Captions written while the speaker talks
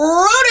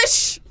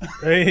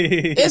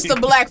Hey. It's the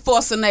Black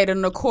Forcinator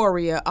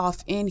Nocoria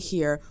off in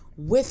here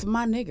with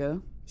my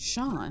nigga,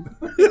 Sean.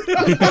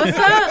 What's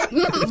up,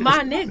 my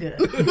nigga?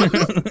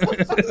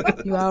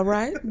 You all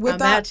right?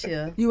 I'm out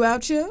here. You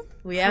out here?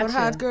 We out What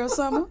hot here. girl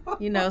summer?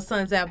 You know,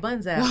 sun's out,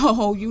 buns out.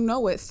 Oh, you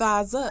know it.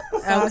 Thighs up,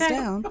 thighs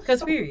down.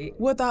 Cause period.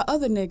 With our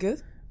other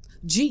nigga,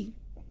 G.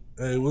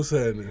 Hey, what's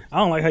happening? I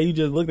don't like how you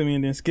just looked at me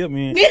and then skipped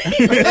me. I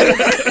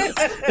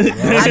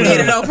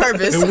did it on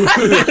purpose. And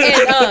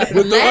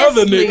With the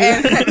other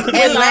nigga.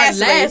 And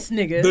last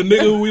nigga. The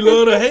nigga who we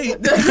love to hate.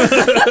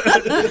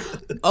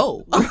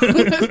 Oh.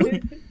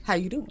 How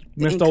you doing?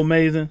 Mr.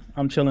 Amazing.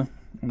 I'm chilling.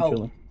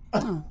 Chilling.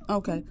 Oh,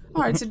 okay.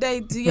 All right.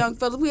 Today, the young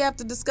fellas, we have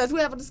to discuss. We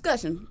have a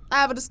discussion.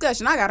 I have a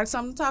discussion. I got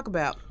something to talk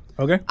about.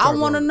 Okay. I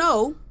want to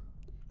know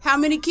how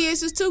many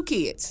kids is 2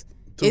 kids.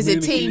 Is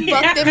it many team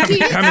fuck them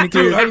kids? How many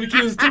kids? How many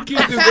kids? 2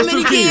 kids? How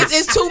many kids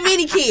is too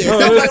many kids? Oh,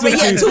 No, that's but too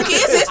yeah, many. 2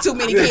 kids is too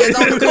many kids.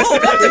 On the cool,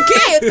 fuck them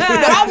kids. But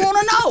I want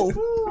to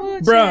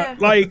know. Bruh,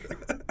 like,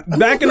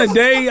 back in the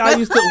day, I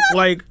used to,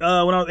 like, when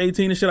I was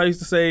 18 and shit, I used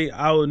to say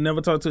I would never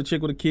talk to a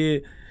chick with a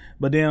kid.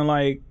 But then,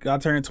 like, I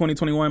turned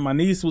 2021, my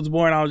niece was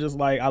born, I was just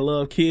like, I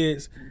love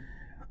kids.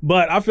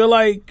 But I feel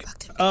like,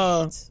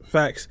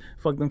 facts,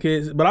 fuck them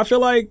kids. But I feel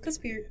like Cause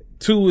period.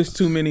 2 is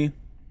too many.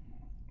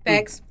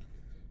 Facts.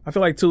 I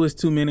feel like 2 is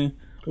too many.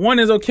 1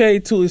 is okay,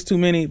 2 is too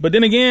many. But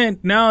then again,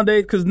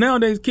 nowadays, because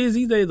nowadays kids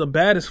these days are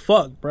bad as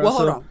fuck, bro. Well,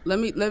 hold on.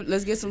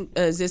 Let's get some.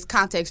 Is this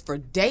context for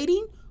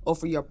dating or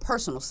for your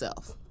personal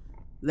self?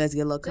 Let's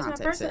get a little That's my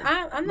context. person.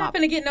 here. I'm not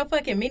finna get no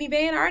fucking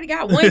minivan. I already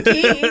got 1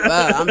 kid.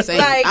 I'm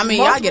saying. I mean,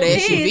 y'all get an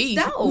SUV.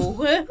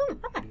 No.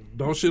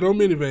 Don't shit on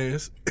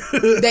minivans.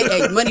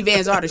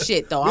 Minivans are the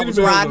shit though. I was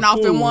Minivans riding are off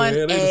in cool, one,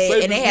 man. They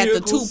the and they had the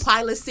safest 2 vehicles.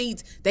 pilot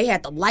seats. They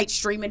had the light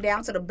streaming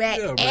down to the back,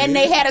 Yeah, and man.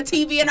 they had a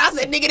TV. And I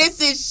said, "Nigga, this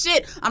is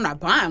shit. I'm not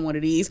buying one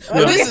of these.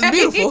 But this is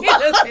beautiful."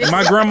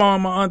 My grandma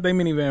and my aunt, they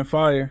minivan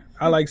fire.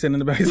 I like sitting in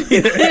the back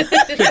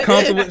seat. She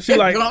comfortable. She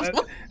like,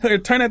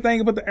 turn that thing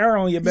and put the air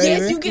on you, baby.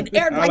 Yes, you get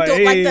air I like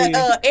hey.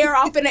 the air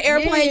off in the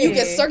airplane. You Yeah.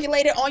 can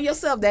circulate it on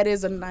yourself. That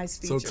is a nice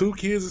feature. So 2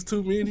 kids is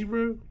too many,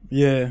 bro?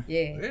 Yeah.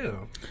 Yeah.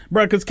 Damn.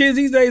 Bro, because kids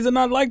these days are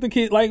not like the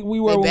kids like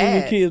we were They when we were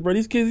bad. kids, bro.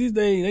 These kids these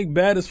days, they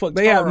bad as fuck.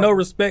 They have no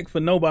respect for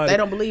nobody. They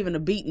don't believe in the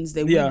beatings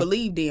that Yeah. we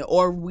believed in,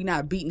 or we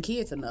not beating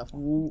kids enough.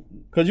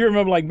 Because you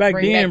remember, like, back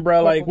Bring then, back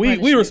bro, like, corporal we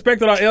punishment.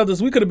 respected our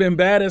elders. We could have been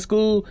bad at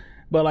school,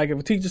 but, like, if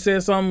a teacher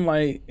said something,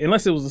 like,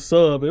 unless it was a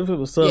sub, if it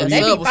was a sub, Yeah, They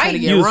you, sub be was finna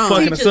fighting. get you was run.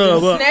 fucking a Teachers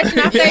sub was up. snatching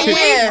out their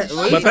Yeah, wigs.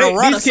 we But finna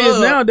run these a kids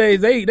sub. nowadays,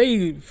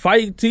 they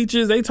fight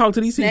teachers. They talk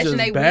to these teachers Snatching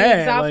their bad.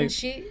 wigs off Like, and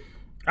shit.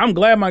 I'm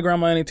glad my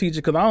grandma ain't a teacher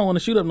because I don't want to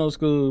shoot up no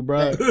school,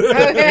 bro. If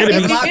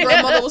my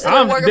grandmother was still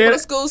I'm working dead- for the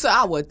school, so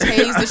I would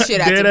tase the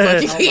shit out Dead the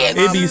ass. fucking kids.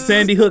 It'd be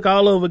Sandy Hook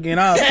all over again.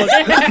 I'll fuck.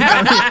 Turn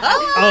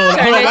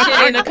that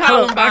shit into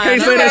Columbine. I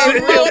can't say You that can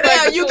shit. real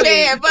down. You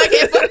can fuck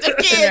the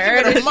kids. You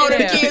Turn can that mow shit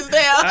them out. kids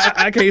down.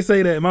 I can't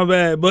say that. My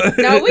bad. But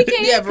No, we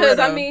can't Yeah, for because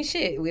real, I though. mean,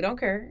 shit, we don't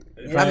care.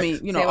 I mean,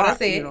 you know, Say what I I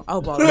said. I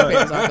hope all the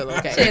parents all feel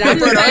okay. Shit, I'm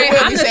the Bruno, same. they will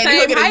I'm be the saying, same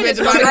look at height this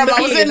as bitch. My grandma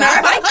was in I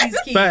there. fight these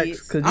kids.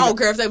 facts. 'cause I don't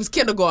care if they was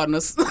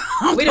kindergartners.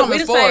 I'm We coming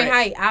the for same it.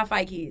 height. I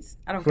fight kids.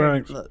 I don't care.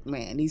 Facts. Look,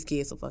 man, these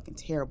kids are fucking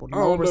terrible. I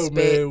No don't know,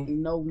 respect,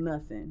 man. no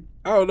nothing.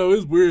 I don't know.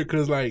 It's weird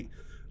because like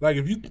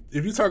if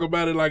you talk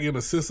about it like in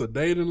a sense of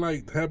dating,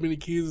 like how many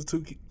kids is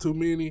too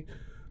many.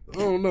 I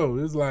don't know.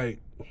 It's like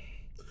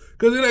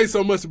because it ain't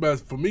so much about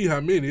for me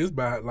how many. It's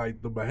about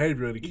like the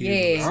behavior of the kids.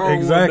 Yeah. I don't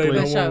Exactly. want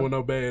to date For no sure. one with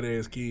no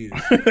badass kids.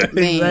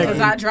 Man, Because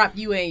I dropped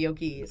you and your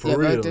kids. For yeah,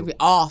 real. but to be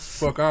off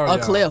Fuck all a y'all.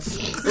 cliff.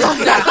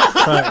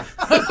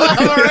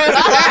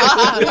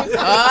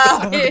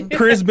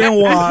 Chris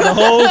Benoit, the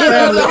whole The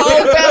family.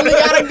 whole family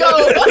gotta go.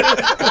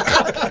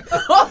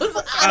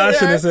 I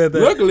shouldn't have said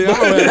that. Luckily, I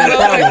don't have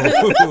that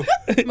problem.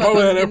 I don't have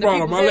that in the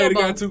problem. My people's lady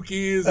elbow. got 2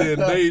 kids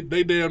and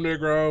they damn near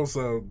grown.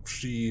 So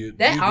shit.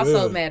 That we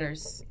also good.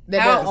 matters.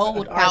 That How does.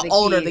 old are How the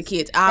old kids? are the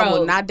kids? I Bro,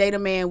 would not date a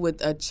man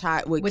with a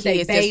child with With a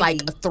kids that's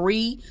like baby.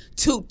 3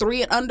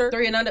 and under.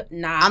 3 and under?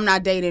 Nah. I'm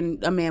not dating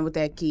a man with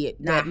that kid,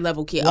 that Nah.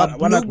 level kid. Why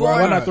not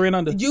Newborn. 3 and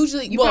under?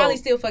 Usually, You well, probably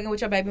still fucking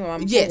with your baby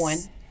mama yes. for one.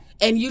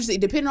 And usually,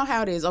 depending on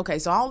how it is, okay,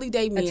 so I only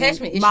date men.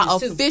 Attachment My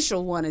issues, too.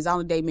 official one is I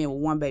only date men with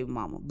 1 baby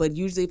mama. But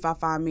usually, if I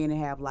find men that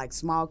have like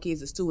small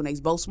kids, it's 2, and they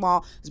both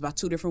small, it's about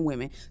 2 different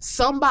women.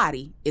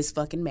 Somebody is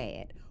fucking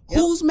mad.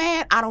 Who's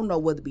mad? I don't know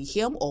whether it be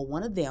him or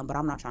one of them, but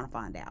I'm not trying to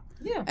find out.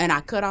 Yeah. And I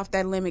cut off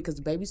that limit because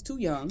the baby's too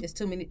young. It's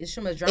too many. It's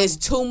too much drama. It's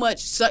too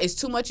much. It's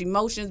too much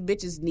emotions.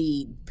 Bitches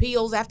need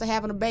pills after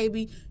having a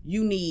baby.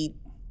 You need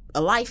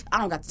a life. I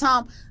don't got the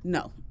time.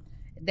 No.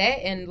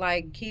 That and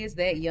like kids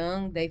that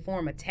young, they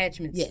form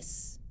attachments.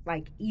 Yes.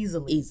 Like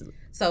easily. Easily.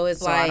 So it's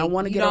So I like don't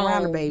wanna you get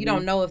around the baby. You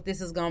don't know if this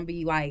is gonna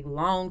be like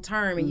long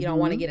term, and you don't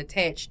want to get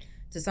attached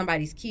to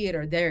somebody's kid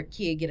or their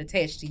kid get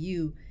attached to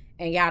you,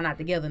 and y'all not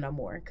together no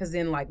more. Because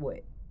then like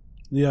what?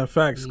 Yeah,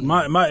 facts.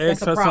 My ex,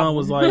 That's a her son problem.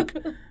 was like,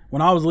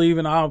 when I was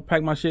leaving, I'll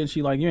pack my shit, and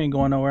she like, you ain't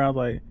going nowhere. I was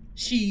like,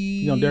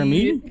 you gonna dare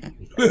me?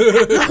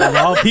 Of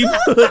all people.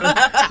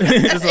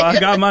 So I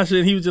got my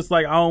shit. He was just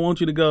like, I don't want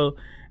you to go.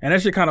 And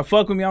that shit kind of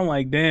fuck with me. I'm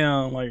like,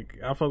 damn, like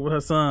I fuck with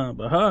her son,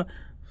 but her,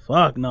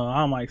 fuck no.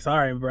 I'm like,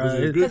 sorry, bro. Was he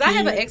a good Because I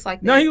have kid? an ex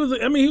like that. No, he was.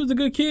 I mean, he was a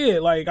good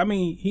kid. Like, I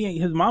mean,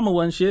 his mama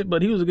wasn't shit,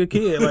 but he was a good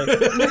kid. Like,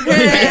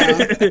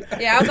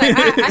 Yeah, I was like,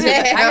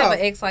 I have an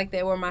ex like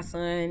that where my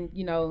son,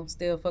 you know,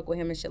 still fuck with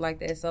him and shit like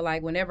that. So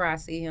like, whenever I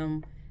see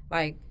him,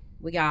 like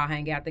we all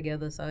hang out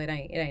together, so it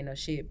ain't no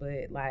shit.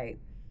 But like,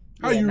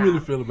 How yeah, you nah. really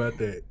feel about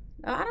that?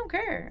 I don't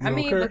care. You I don't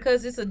mean, care?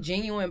 because it's a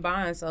genuine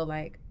bond. So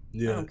like,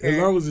 Yeah, don't as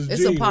care. long as it's It's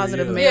a genuine,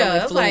 positive yeah. male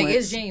yeah, it's like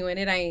influence. it's genuine.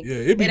 It ain't. Yeah,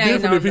 it'd be it ain't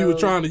different no if he was no-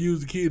 trying to use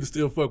the kid to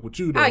still fuck with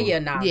you, though. Oh yeah,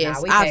 nah,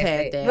 Yes, we I've passed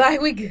had that.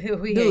 Like we good.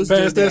 We Dudes ain't-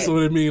 do Past that's that.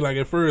 what it mean. Like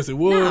at first it No,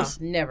 was.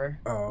 never,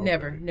 Oh,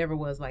 okay. never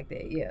was like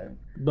that. Yeah.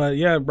 but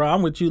yeah, bro,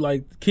 I'm with you.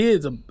 Like,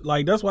 kids, are,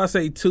 like that's why I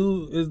say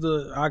 2 is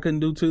I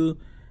couldn't do 2,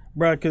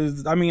 bro.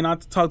 Because I mean, I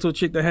talked to a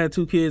chick that had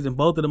 2 kids, and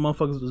both of the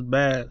motherfuckers was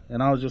bad,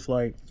 and I was just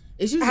like,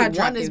 It's I usually dropped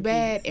one is them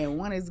bad and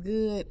one is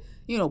good.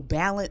 You know,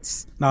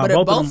 balance. Nah, but if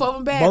both of both them- of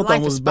them bad, both of them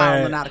life was is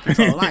spiraling bad. out of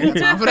control. I ain't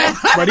got time for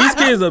that. but these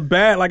kids are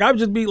bad. Like, I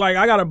just be like,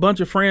 I got a bunch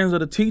of friends of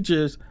the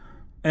teachers,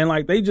 and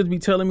like they just be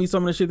telling me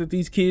some of the shit that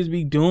these kids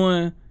be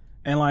doing.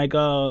 And like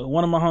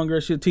one of my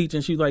homegirls she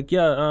teaching, she's like,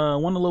 yeah,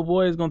 one of the little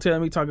boys gonna tell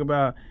me, talk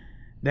about,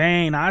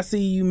 dang, I see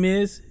you,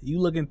 miss, you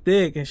looking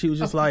thick. And she was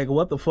just like,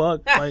 what the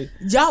fuck? Like,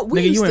 Y'all,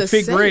 we nigga, used you in to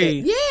 5th say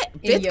grade. it.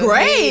 Yeah, In 5th your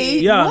grade.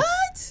 head. Yeah.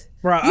 What?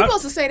 bro, You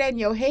supposed to say that in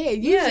your head.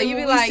 Yeah, Usually you be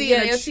when we like, see yeah,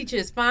 in a your ch- teacher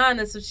is fine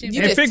or some shit.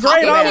 You in just 5th talk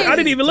grade, about I it.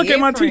 didn't even look at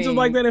my teachers Different.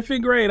 like that in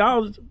 5th grade. I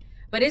was,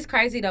 But it's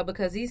crazy though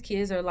because these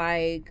kids are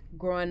like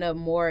growing up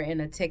more in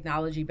a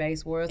technology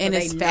based world, so And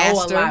they it's know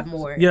faster. a lot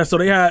more. yeah. So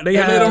they And they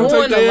have don't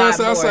doing take a their lot ass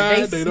more. outside.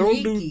 They They don't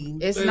do. sneaky.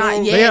 It's they not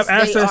don't- yet. they have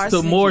Yes, they access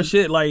are to more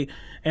sneaky. shit, like,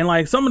 and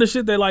like some of the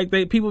shit that like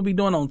people be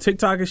doing on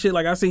TikTok and shit.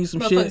 Like I seen some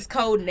Motherfuckers shit.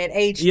 coding at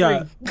age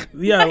Yeah,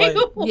 3. yeah. Like,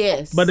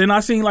 Yes. but then I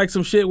seen like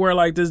some shit where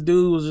like this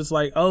dude was just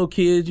like, "Oh,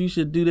 kids, you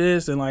should do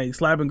this," and like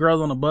slapping girls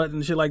on the butt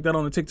and shit like that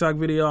on the TikTok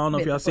video. I don't know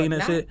if Yeah, y'all seen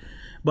that fuck shit,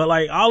 but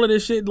like all of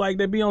this shit, like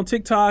they be on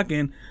TikTok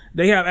and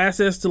they have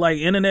access to like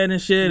internet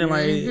and shit, and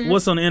like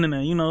what's on the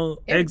internet, you know,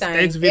 X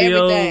Everything.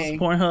 videos, Everything.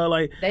 Pornhub,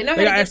 like They know how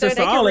they to got get access there, to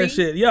they all can that read.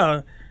 shit.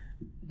 Yeah,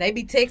 They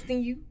be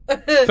texting you.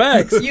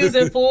 Facts.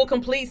 Using full,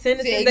 complete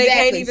sentences they can't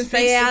Exactly. even Speech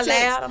say to out text.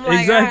 loud. I'm like,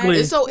 Exactly. all right.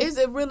 And so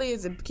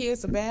is it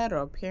kids are bad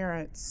or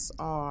parents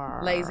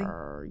are Lazy?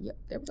 Yep,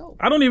 there we go.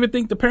 I don't even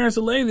think the parents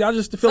are lazy. I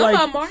just feel Some like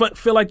of 'em are.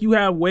 feel like you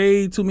have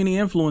way too many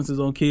influences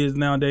on kids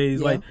nowadays.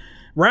 Yeah. Like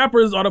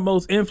rappers are the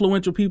most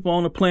influential people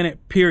on the planet.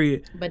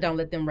 Period. But don't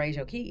let them raise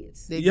your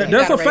kids. Yeah, Exactly.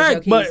 that's a gotta raise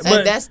fact. your But kids.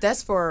 but And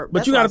that's for. but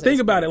that's you why got I to say think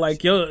it's about it.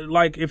 sports.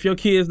 Like if your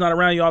kid's not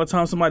around you all the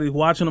time, somebody's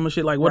watching them and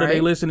shit. Like what are they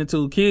Right. listening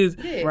to? Kids.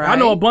 Yeah. I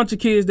know a Right. bunch of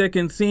kids that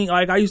can sing.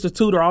 Like I used to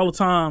tutor all the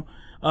time.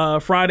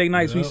 Friday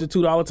nights we used to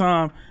tutor all the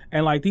time,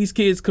 and like these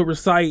kids could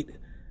recite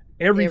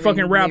every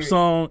fucking rap lyric.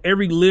 song,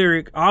 every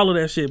lyric, all of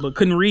that shit, but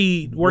couldn't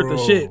read worth of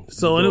Bro, shit.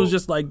 So and it was bro.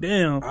 just like,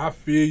 damn. I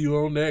feel you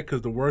on that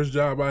because the worst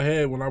job I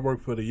had when I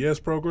worked for the Yes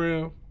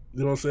program, you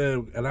know what I'm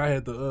saying, and I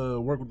had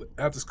to work with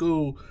after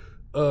school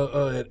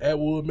at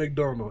Atwood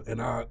McDonald,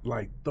 and I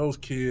like those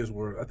kids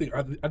were. I think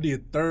I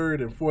did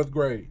 3rd and 4th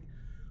grade.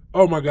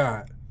 Oh my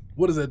God,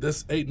 what is that?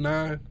 That's 8,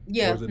 9.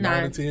 Yeah, or is it 9,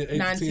 9 and 10, 8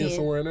 9, to 10 10.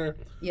 somewhere in there.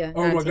 Yeah.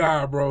 Oh my 19.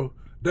 God, bro,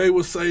 they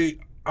would say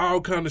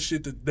all kind of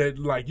shit that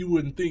like you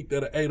wouldn't think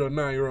that an 8 or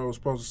 9-year-old was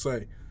supposed to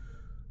say.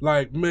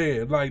 Like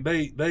man, like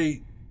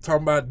they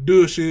talking about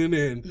dushing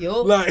and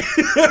Yup. like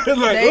They oh talk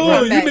you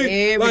about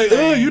need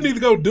everything. you need to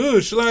go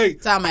dush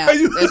like Time out. how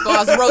you- As far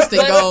as roasting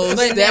But- goes,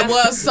 but that now-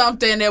 was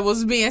something that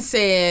was being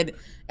said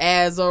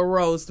as a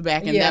roast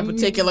back in Yeah. that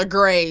particular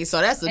grade.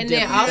 So that's a And then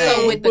different also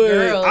thing. with the But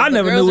girls, I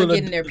never the girls knew are what a-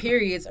 getting their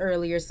periods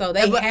earlier, so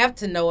they But- have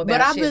to know about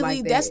but I shit believe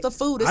like that's that. the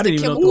food. I It's the didn't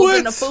even know- chemicals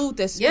in the What? food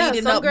that's Yeah,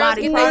 speeding some up girls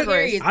body get their progress.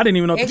 periods. I didn't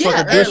even know what the Yeah,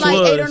 fuck a dish like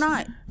was. 8 or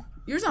 9.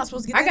 You're not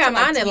supposed to get I that got till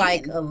mine like at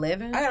like 10.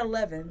 11. I got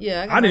 11.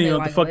 Yeah, I didn't even know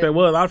what the fuck that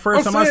was. The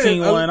first time I seen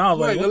one, I was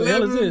like, what the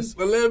hell is this?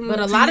 11, But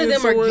a lot of 10, them are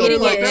somewhere getting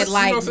in there. it at, That's,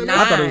 like, you know what I'm saying? 9.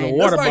 I thought it was a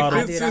water That's like bottle.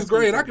 5th, 6th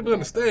grade. I can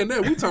understand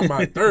that. We talking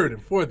about 3rd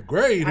and 4th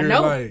grade I here.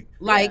 know,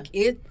 Like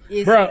it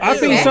is. Bro, I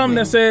it's seen happening. something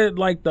that said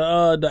like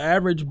the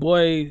average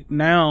boy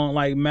now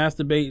like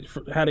masturbate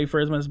had their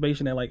first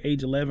masturbation at like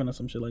age 11 or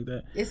some shit like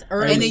that. It's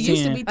early. And it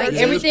used to be Like 13.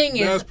 everything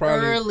That's is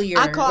probably- earlier.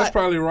 I caught- that's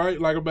probably right.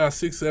 Like about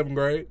 6th, 7th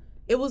grade.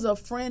 It was a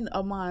friend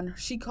of mine.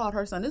 She called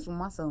her son. This was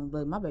my son,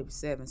 but my baby's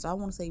 7. So I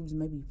want to say he was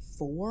maybe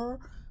 4,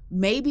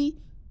 maybe.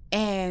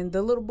 And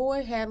the little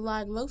boy had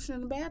like lotion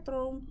in the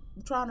bathroom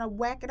trying to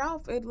whack it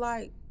off at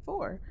like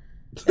 4.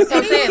 That's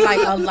what I'm saying. Like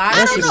a lot.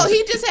 I of don't people- know.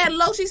 He just had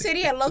lotion. She said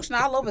he had lotion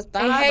all over his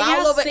thighs, And have all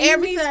y'all over seen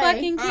everything. these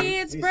fucking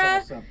kids,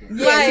 bruh?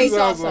 Yes, he Like,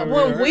 saw something.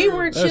 when we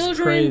were That's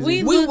children, crazy.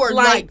 we We looked were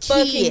like like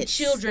fucking kids.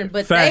 children,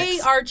 but Facts. they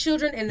are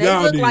children and they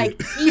Y'all look did. like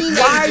teenagers.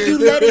 Why are you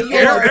letting your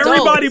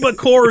Everybody but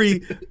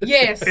Corey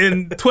Yes.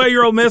 and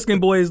 12-year-old Mexican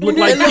boys look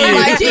like It looked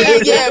like kids.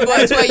 kids, yeah,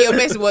 but 12-year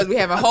Mexican boys, we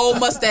having whole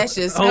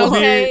mustaches.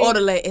 Okay. Or the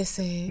like, it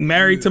said.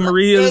 Married to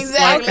Maria's.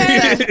 Exactly.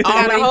 Like, Got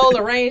a Already- whole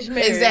arranged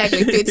marriage.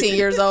 Exactly. 15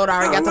 years old,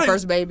 already got the like-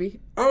 first baby.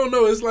 I don't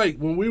know. It's like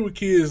when we were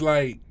kids,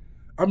 like,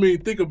 I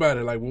mean, think about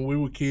it. Like when we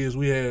were kids,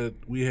 we had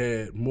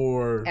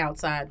more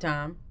outside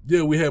time.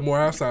 Yeah, we had more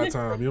outside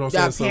time. You know what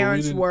I'm saying?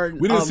 Parents So were,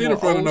 we didn't sit in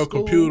front of no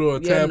school. computer or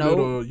Yeah, tablet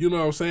no. or, you know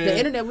what I'm saying? The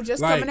internet was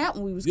just coming out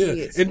when we was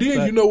kids. And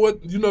then you know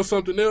what? You know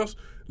something else?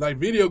 Like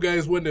video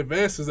games wasn't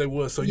advanced as they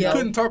was, so you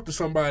couldn't talk to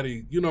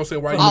somebody, you know what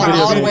I'm saying, while you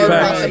all the way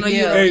across the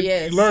and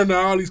yes. learn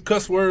all these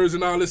cuss words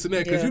and all this and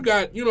that. Because Yeah. you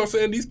got, you know what I'm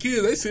saying, these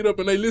kids, they sit up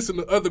and they listen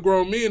to other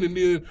grown men and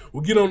then will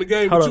get on the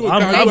game Hold with you.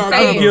 on, And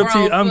I'm guilty.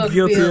 I'm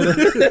guilty of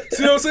that.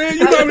 See what I'm saying?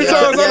 You know how many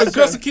times I done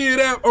cuss a kid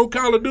out on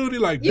Call of Duty?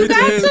 Like, you bitch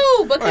got ass,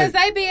 to, because like,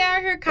 they be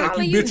out here calling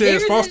like you bitch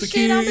ass niggas foster and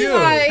shit. I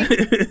kid,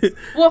 be like,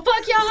 well,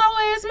 fuck your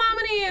whole ass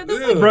mama then.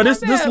 The fuck Bro,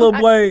 this little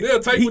boy,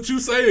 they'll take what you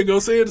say and go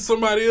say it to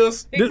somebody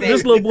else.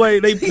 this little boy,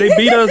 they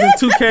beat us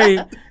in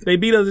 2K. They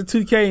beat us in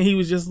 2K, and he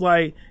was just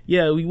like,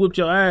 "Yeah, we whooped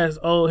your ass,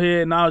 old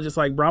head." And I was just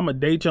like, "Bro, I'm gonna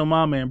date your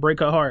mama and break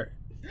her heart."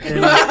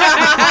 And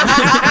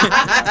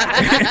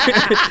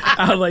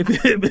I was like,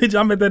 "Bitch,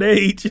 I'm at that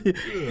age,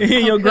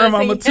 and your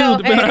grandmama too."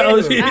 Depending on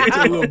how she That's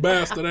a little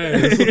bastard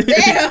ass. you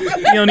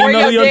don't even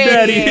know who your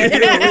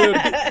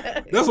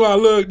daddy. That's why I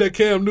love that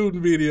Cam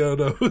Newton video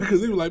though,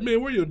 because he was like,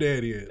 "Man, where your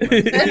daddy at? Like,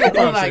 where your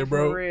pops at,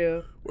 bro? For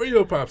real. Where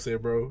your pops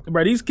at, bro?"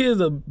 Bro, these kids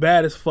are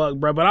bad as fuck,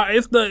 bro. But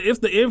it's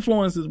the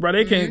influences, bro.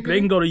 They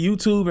can go to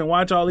YouTube and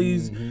watch all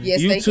these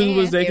Yes,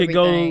 YouTubers. They can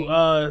Everything.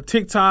 go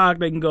TikTok.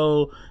 They can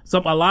go.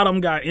 A lot of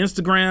them got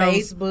Instagrams.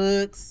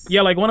 Facebooks.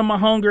 Yeah, like one of my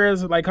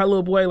homegirls, like her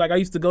little boy, like I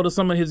used to go to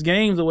some of his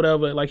games or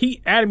whatever. Like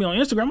he added me on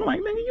Instagram. I'm like,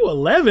 nigga, you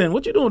 11.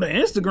 What you doing to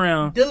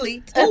Instagram?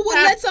 Delete. Who would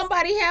let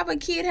somebody have a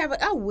kid have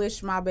a... I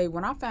wish my baby,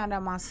 when I found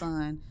out my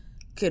son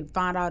could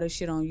find all this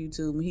shit on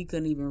YouTube and he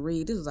couldn't even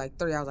read. This was like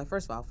 3 hours. Like,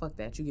 first of all, fuck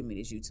that. You give me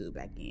this YouTube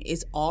back in.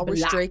 It's all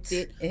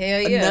restricted.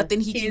 Hell yeah. Nothing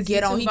he can Kids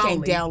get on. He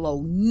YouTube can't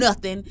only. download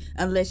nothing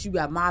unless you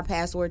got my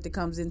password that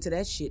comes into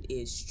that shit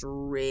is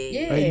strict.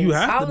 Yeah, You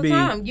have all to the be.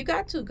 time. You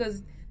got to,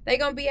 because they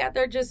gonna be out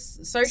there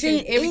just searching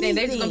Seeing everything.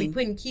 They're just gonna be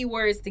anything. putting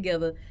keywords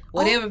together.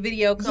 Whatever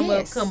video come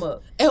yes.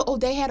 up. Oh,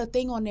 they had a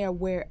thing on there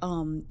where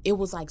it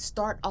was like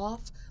start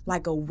off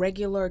like a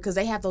regular, because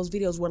they have those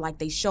videos where like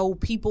they show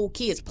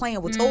kids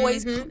playing with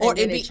toys, or And it'd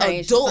then be it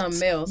changed to adults.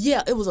 something else.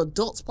 Yeah, it was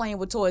adults playing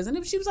with toys,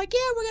 and she was like, "Yeah,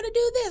 we're gonna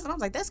do this," and I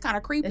was like, "That's kind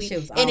of creepy." That shit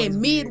was And always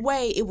then weird.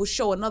 midway, it would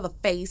show another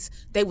face.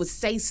 They would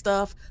say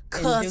stuff,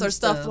 cuss do or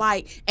stuff stuff.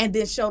 like, and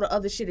then show the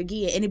other shit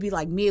again, and it'd be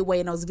like midway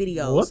in those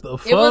videos. What the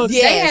fuck? It was.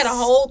 Yes. They had a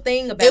whole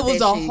thing about It was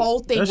that a shit. whole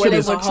thing That where shit they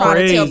is would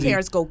try to tell crazy.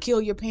 parents, go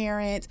kill your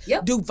parents,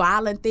 Yep. do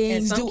violent And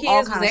things, some do kids all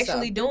was kinds of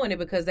actually stuff. doing it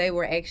because they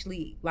were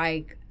actually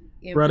like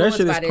Bro, that influenced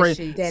shit is by that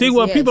crazy. shit. That See, is-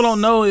 what yes. people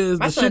don't know is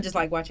My the son shit. just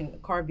like watching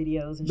car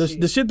videos and The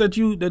shit. shit that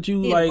you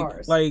In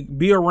cars. like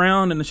be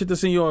around and the shit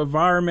that's in your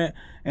environment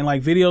and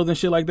like videos and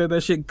shit like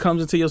that shit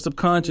comes into your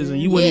subconscious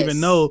and you wouldn't Yes.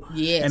 even know.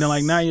 Yes. And then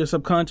like now you're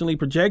subconsciously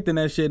projecting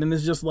that shit and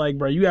it's just like,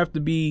 bro, you have to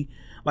be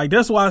like,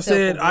 that's why I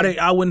said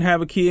Self-aware. I wouldn't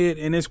have a kid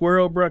in this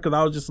world, bro, because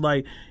I was just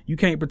like, you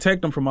can't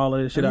protect them from all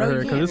of this shit out No,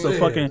 here you because it's a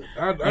can't.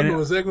 fucking I know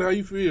exactly how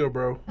you feel,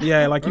 bro.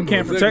 yeah, like you I know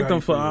can't exactly protect how them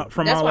you feel.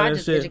 from That's all why I of that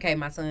just shit. educate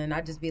my son. I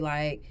just be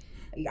like,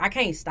 I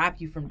can't stop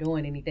you from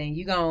doing anything.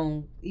 You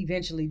gonna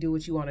eventually do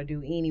what you want to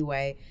do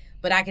anyway.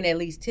 But I can at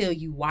least tell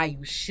you why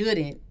you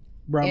shouldn't,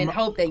 Bro, and my-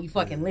 hope that you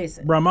fucking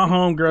listen. Bro, my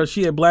homegirl,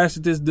 she had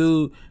blasted this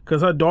dude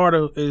because her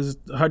daughter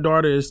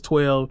is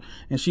 12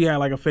 and she had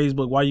like a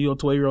Facebook. Why your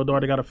 12-year-old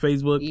daughter got a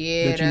Facebook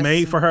Yeah, that you that's-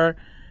 made for her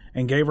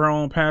and gave her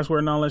own password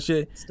and all that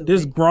shit. Stupid.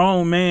 This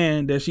grown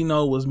man that she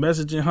know was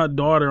messaging her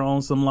daughter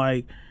on some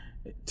like,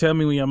 tell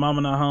me when your mama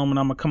not home and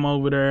I'm gonna come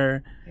over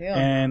there Hell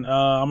and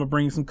I'm gonna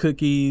bring some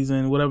cookies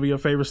and whatever your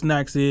favorite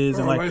snacks is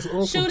and Bro, like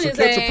on some Shoot To his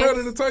Catch a ass.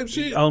 Predator type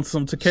shit. on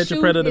some To Catch a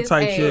Shoot Predator his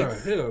type ass. shit.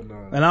 Nah, hell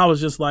no. And I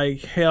was just like,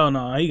 hell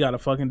no, he gotta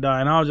fucking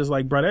die. And I was just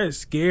like, bro, that is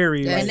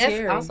scary. That's And Like, that's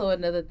scary. also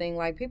another thing.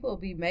 Like, people will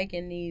be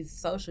making these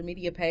social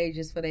media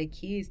pages for their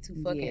kids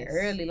too fucking Yes.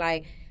 early.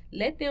 Like,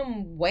 let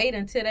them wait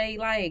until they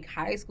like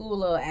high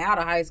school or out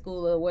of high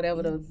school or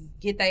whatever to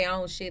get their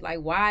own shit. Like,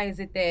 why is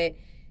it that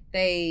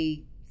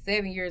they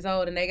 7 years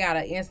old and they got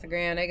an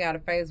Instagram, they got a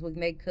Facebook,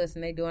 and they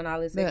cussing, they doing all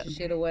this extra Yeah.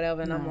 shit or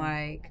whatever? And I'm No.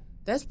 like,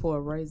 That's poor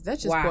raising.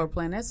 That's just Why? poor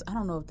planning. That's, I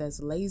don't know if that's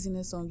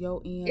laziness on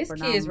your end. it's for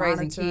kids not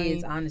raising monitoring.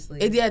 kids,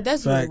 honestly. Yeah,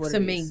 that's really Facts. what To it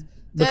me. is.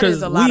 That because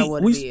is a lot of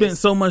what we it spent is.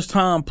 so much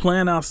time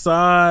playing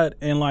outside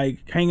and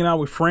like hanging out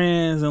with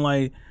friends and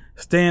like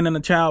staying in a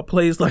child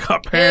place like our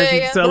parents Yeah,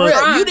 used yeah. to tell For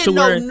us. real, you to didn't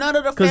know where- none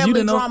of the 'cause you family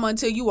didn't know- drama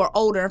until you were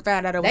older and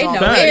found out it was They all know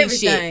family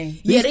everything.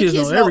 shit. These Yeah, the kids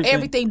kids know know everything.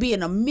 everything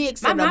being a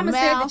mix My and a mama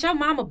said mouth. that your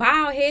mama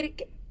bald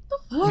headed.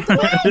 What?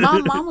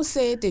 My mama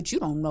said that you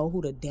don't know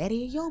who the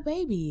daddy of your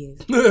baby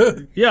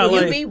is. Yeah, You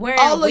like be wearing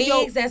all of your-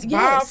 wigs that's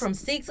borrowed yes. from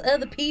 6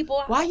 other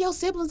people. Why your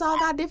siblings all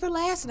got different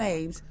last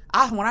names?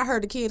 When I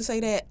heard the kid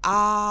say that,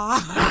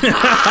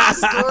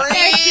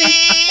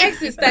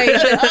 Exit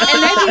station.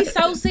 And they be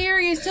so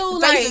serious too.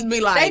 They Like, just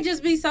be like- they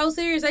just be so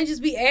serious. They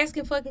just be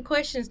asking fucking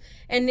questions.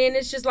 And then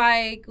it's just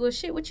like, well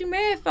shit, what you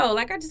mad for?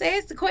 Like, I just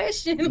asked the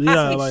question.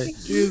 Yeah, like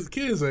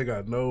Kids ain't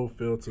got no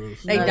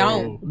filters. They No.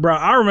 don't. bro,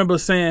 I remember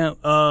saying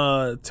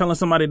telling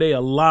somebody they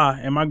a lie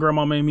and my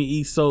grandma made me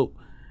eat soap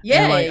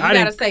Yeah, And, like, you I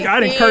gotta didn't, say I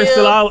didn't fib. curse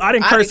till I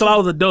didn't curse till I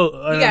was adult.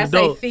 You gotta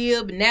say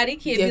fib. Now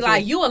these kids be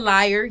like, you a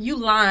liar, you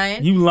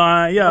lying. You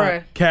lying, yeah,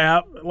 Bruh.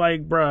 cap,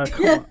 like, bruh,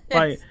 come on.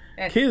 Like,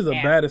 That's kids are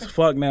cap. bad as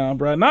fuck now,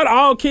 bruh. Not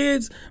all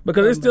kids,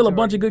 because there's still a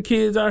bunch of good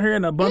kids out here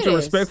and a bunch It of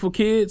is. respectful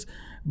kids.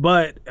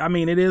 But I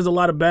mean, it is a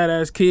lot of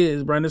badass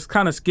kids, bruh. And it's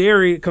kind of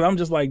scary because I'm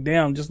just like,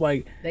 damn, just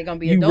like They gonna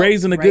be you adults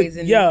raising a good,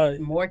 yeah,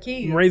 more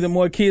kids. raising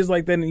more kids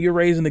like that, and you're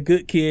raising a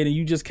good kid, and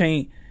you just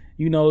can't.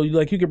 You know,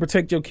 like you can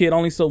protect your kid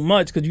only so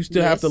much because you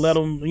still have to Yes. let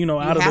them, you know,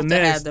 out You of have the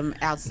to nest. have them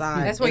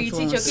outside. That's where you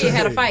teach your influence. kid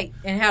how to fight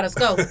and how to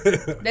score.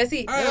 That's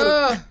it.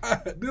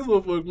 This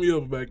one fucked me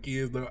up about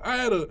kids though. I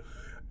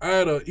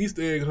had a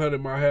Easter egg hunt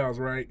in my house,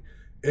 right?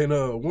 And one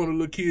of the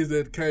little kids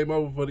that came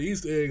over for the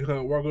Easter egg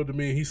hunt walked up to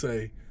me and he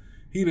say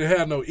he didn't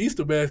have no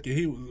Easter basket.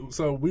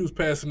 So we was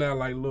passing out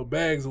like little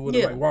bags or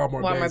whatever, Yeah, like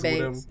Walmart bags or bags.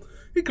 whatever.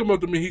 He come up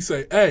to me, he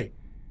say, "Hey,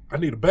 I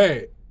need a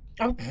bag."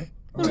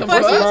 Who the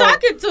fuck you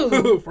talking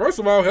to? First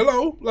of all,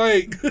 hello,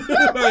 like,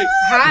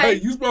 Hi.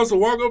 like you supposed to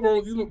walk up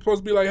on, you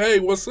supposed to be like, "Hey,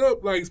 what's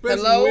up?" Like,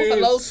 especially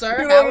Hello,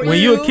 sir. you know How what I are mean? When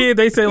you a kid,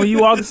 they say when you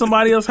walk to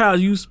somebody else's house,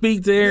 you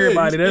speak to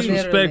everybody. That's speak.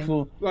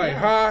 respectful. Like,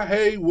 hi,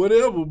 hey,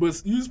 whatever,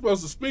 but you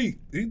supposed to speak.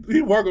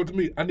 He walk up to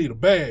me, I need a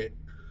bag.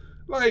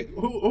 Like,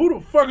 who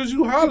the fuck is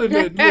you hollering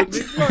at? Like,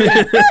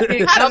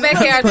 Go back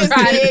here and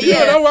try it yeah,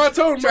 that's again. what I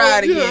told him. Try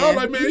it Yeah, I again. was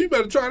like, man, you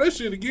better try that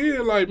shit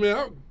again. Like, man,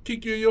 I'll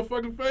kick you in your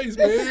fucking face,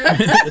 man.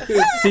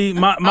 See,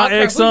 my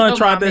Okay, ex-son who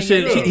tried you that know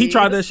shit. my He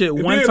tried that shit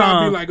And one then I'll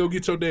be time. like, go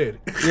get your daddy.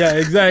 Yeah,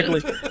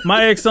 exactly.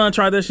 My ex-son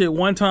tried that shit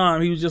one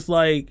time. He was just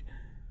like,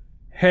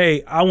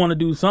 hey, I want to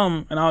do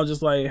something. And I was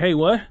just like, hey,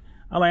 what?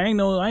 I like, I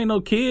ain't no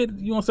kid.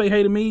 You want to say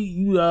hey to me?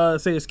 You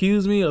say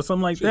excuse me or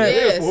something like that.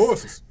 Yes. Yeah, for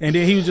horses. And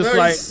then he was just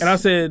like, and I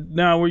said,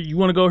 now you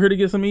want to go here to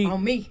get some meat?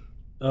 On me.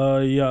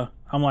 Yeah.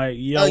 I'm like,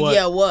 yeah, Oh what?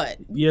 yeah, what?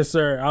 Yes,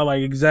 sir. I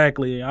like,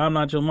 exactly. I'm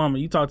not your mama.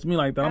 You talk to me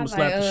like that, I'm going to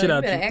slap the shit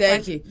out you. you. Act Thank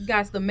like you. you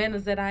got the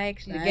manners that I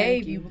actually Thank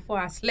gave you. you before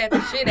I slap the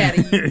shit out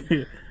of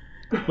you.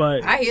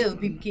 But I hear the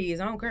people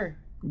kids. I don't care.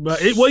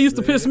 what used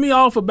to piss me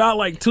off about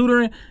like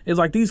tutoring is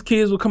like these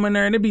kids would come in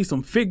there and there'd be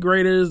some fifth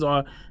graders,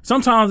 or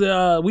sometimes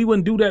we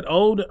wouldn't do that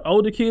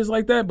older kids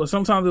like that, but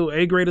sometimes it was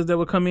eighth graders that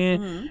would come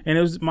in, and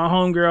it was my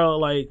homegirl,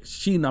 like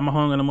she not my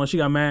homegirl no more. She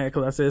got mad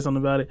because I said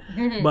something about it,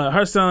 but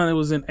her son, it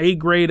was in eighth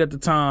grade at the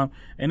time,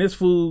 and this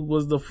fool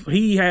was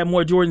he had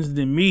more Jordans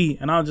than me,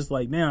 and I was just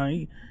like,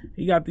 damn,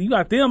 you got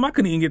them. I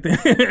couldn't even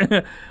get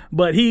them,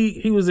 but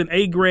he was in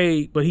eighth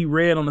grade, but he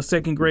read on the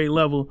second grade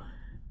level.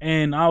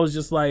 And I was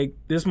just like,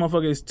 this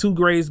motherfucker is 2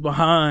 grades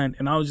behind.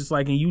 And I was just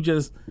like, and you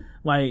just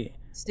like,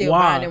 Still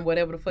why? buying him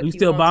whatever the fuck You he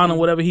still wants buying to. him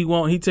whatever he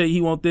want. He tell you he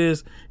want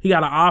this. He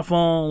got an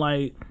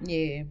iPhone.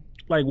 Yeah.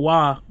 Like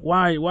why?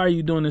 Why are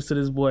you doing this to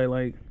this boy?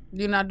 Like,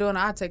 You're not doing it,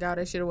 I'll take all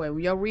that shit away.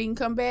 When your reading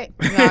come back,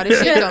 no,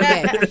 this shit come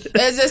back.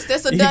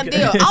 That's a done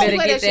deal. I don't Better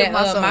play get that shit with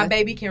my son. my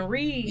baby can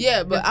read.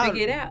 Yeah, but I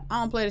figure it out.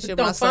 I don't play that shit with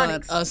Don't my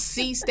son. phonics.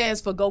 C stands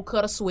for go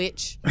cut a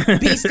switch.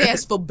 B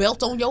stands for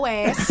belt on your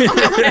ass.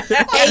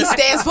 A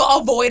stands for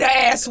avoid a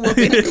ass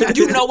whooping.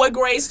 You know what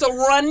grades to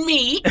run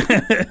me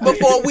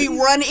before we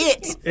run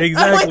it.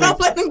 Exactly. I'm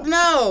like,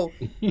 no.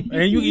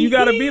 and you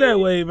gotta be that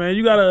way, man.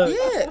 You gotta.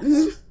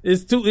 Yeah.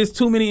 It's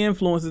too many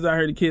influences out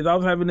here. The kids. I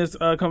was having this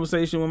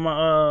conversation with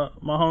my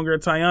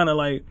homegirl Tiana.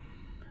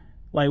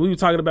 Like we were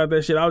talking about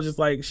that shit. I was just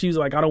like, she was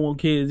like, I don't want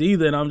kids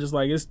either, and I'm just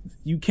like,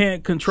 you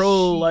can't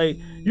control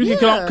you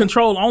can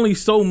control only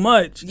so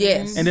much.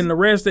 Yes. And then the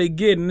rest they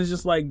get, and it's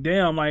just like,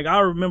 damn. Like I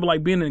remember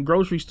like being in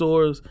grocery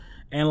stores.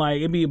 And like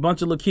it'd be a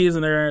bunch of little kids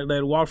in there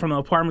that walk from the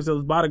apartments that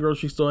was by the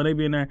grocery store, and they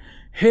be in there.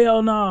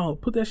 Hell no,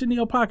 put that shit in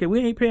your pocket. We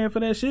ain't paying for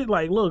that shit.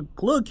 Like, look,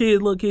 little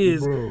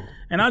kids. Bro.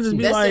 And I just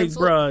be That's like, influ-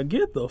 bruh,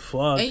 get the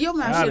fuck. And your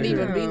mouth outta shouldn't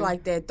here. even be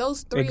like that.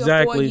 Those 3 or 4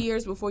 Exactly.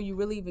 years before you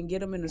really even get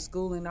them into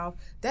school and all,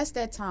 that's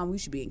that time we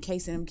should be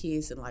encasing them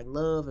kids in like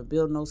love and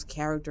building those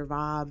character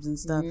vibes and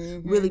stuff.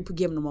 Really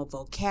giving them a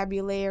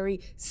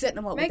vocabulary, setting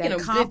them up Making with that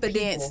them good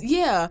confidence. people.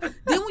 Yeah.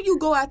 Then when you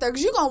go out there,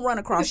 because you're gonna run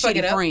across Fuck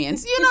it shitty up.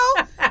 friends. You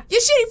know,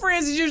 your shitty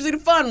friends is usually the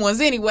fun ones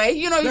anyway.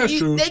 You know, That's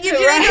true. they get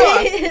you.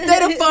 Right.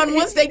 They're the fun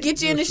ones. They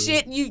get you into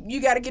shit.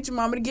 You got to get your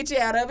mama to get you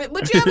out of it,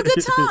 but you have a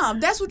good time.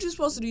 That's what you're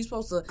supposed to do. You're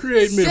supposed to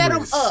Create set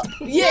memories. them up.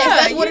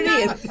 Yes, that's what you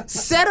it is.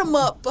 Set them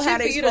up for how For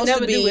they're you to supposed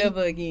never to be, do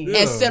ever again.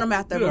 and set them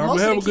out there. Yeah, But I'm most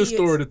gonna have a of the good kids,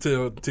 story to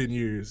tell in 10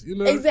 years. You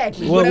know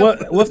exactly.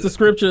 What's the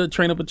scripture?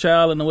 Train up a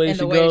child in the way And she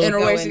the way goes. she in a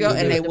go race to go, and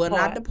and they depart. will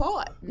not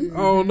depart. I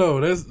don't know.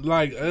 That's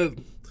like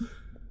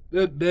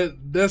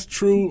that's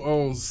true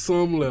on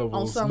some levels,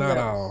 On some not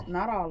levels. all.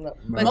 Not all of them.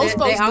 But Most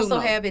they folks do also know.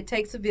 have It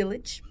Takes a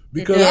Village.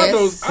 Because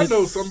Yes. I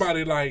know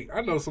somebody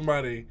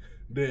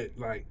that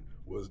like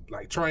was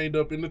like trained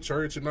up in the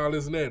church and all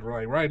this and that.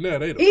 Like right now,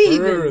 they the Even.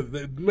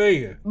 furthest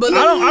man. But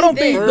I don't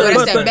think. but that's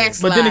but that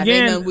backslide. then Ain't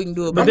again, nothing we can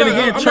do about but then it.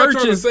 again, I'm not trying to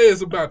churches. say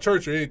it's about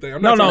church or anything.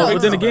 I'm No, not trying to but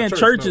make then it again,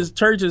 about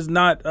church is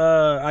not.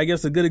 I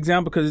guess a good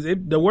example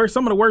because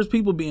some of the worst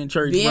people be in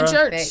church. Be in bruh.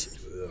 church. Facts.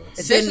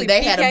 Then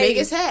they had a PKs.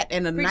 biggest hat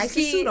and a Preacher's nicest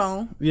kids. suit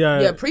on.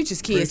 Yeah.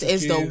 Preacher's kids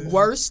Preacher's is kids. the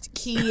worst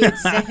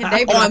kids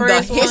They be on the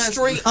first ones-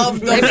 history of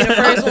the, They be the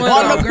first ones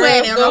on the on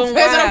planet, girls on the going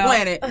face of the wild.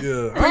 planet.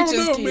 Yeah, I Preacher's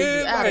don't know, kids man.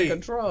 is out Like, of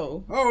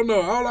control. I don't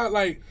know. All I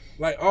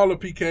like all the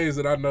PKs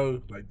that I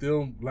know, like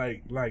them,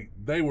 like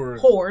they were.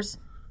 Whores.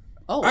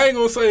 Oh, I ain't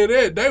gonna say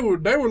that they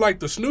were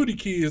like the snooty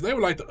kids. They were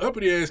like the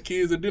uppity ass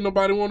kids that didn't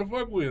nobody want to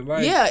fuck with.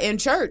 Like, yeah, in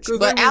church, 'Cause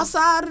but they was-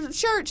 outside of the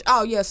church,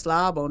 oh yeah,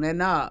 slob on that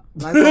knob,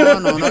 like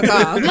going on a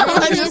car.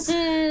 Like, just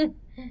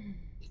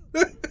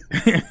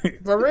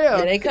for real.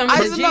 Yeah, they come I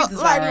to just Jesus, know,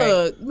 like, all right.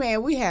 look,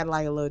 man, we had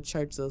like a little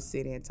church, little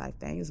sit-in type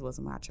thing. This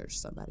wasn't my church,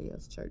 somebody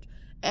else's church,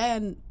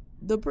 and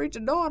the preacher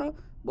daughter,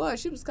 boy,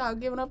 she was caught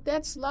giving up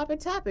that sloppy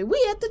toppy.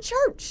 We at the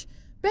church.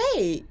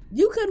 Babe,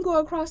 you couldn't go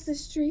across the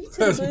street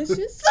to the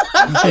bushes.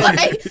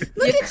 Like,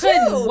 look You at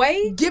couldn't you.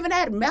 wait? Giving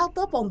that mouth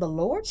up on the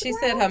Lord. She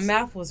said her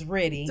mouth was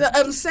ready.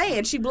 I'm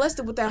saying she blessed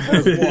it with that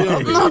holy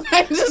water.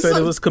 Like, just Said it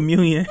some- was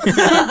communion.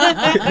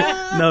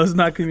 No, it's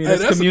not communion. Hey,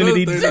 It's that's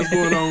community another thing that's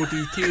going on with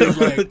these kids.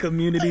 Like,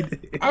 community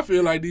day. I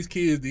feel like these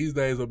kids these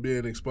days are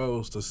being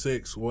exposed to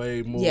sex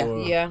way more.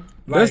 Yeah.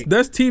 Like,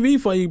 That's TV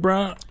for you,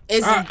 bro.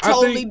 It's I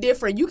totally think-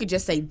 different. You could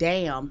just say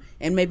damn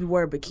and maybe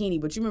wear a bikini,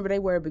 but you remember they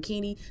wear a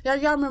bikini? Y'all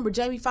remember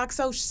Jamie Foxx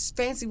so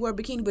fancy wear a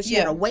bikini, but she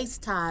had Yeah. a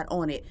waist tied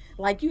on it.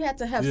 Like you had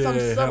to have Yeah, some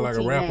had subtlety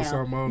like a wrap or now.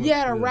 something on it. You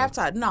had a Yeah. wrap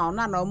tie. No,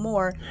 not no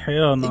more.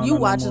 Hell no. You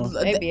not watch no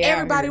more. They be out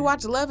everybody here.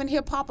 watch Love and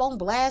Hip Hop on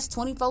blast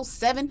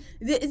 24/7.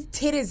 It's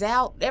titties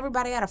out.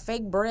 Everybody got a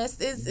fake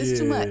breast. It's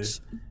too Yeah. much.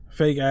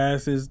 Fake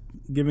asses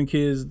giving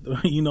kids,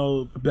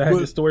 bad But-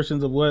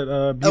 distortions of what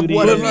Of beauty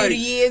what a is. like-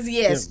 beauty is,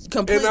 yes, and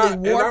completely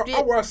warped I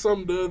it. watched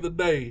something the other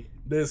day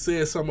that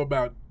said something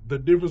about the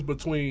difference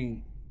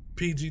between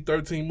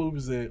PG-13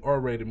 movies and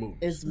R-rated movies.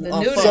 It's The a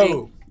nudity. fuck-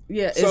 So,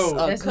 yeah, it's so-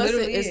 a That's cussing.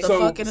 literally It's it. the so,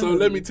 fucking. so and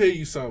let me nudity. tell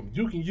you something.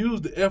 You can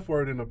use the F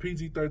word in a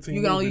PG-13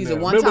 You can only movie use it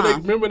now. one remember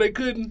time. Remember they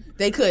couldn't?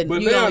 They couldn't.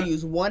 But You can now- only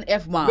use one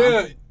F bomb.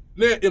 Now,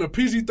 in a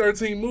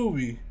PG-13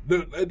 movie,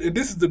 and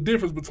this is the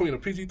difference between a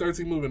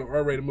PG-13 movie and an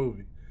R-rated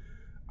movie.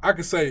 I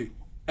can say,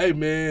 hey,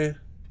 man,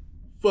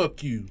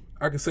 fuck you.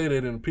 I can say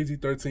that in a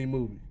PG-13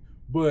 movie.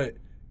 But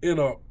in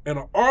a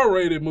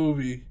R-rated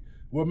movie,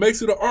 what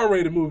makes it an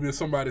R-rated movie is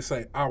somebody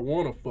say, I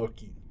want to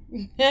fuck you.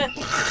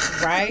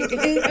 Right?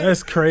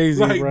 That's crazy,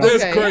 Like, bro.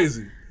 that's Okay.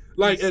 crazy.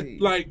 Like, Let's see.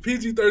 like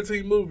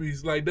PG-13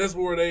 movies, like that's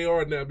where they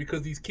are now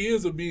because these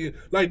kids are being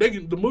like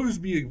the movies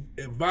being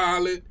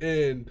violent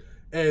and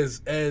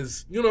as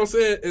you know what I'm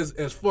saying,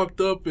 as fucked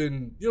up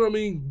and you know what I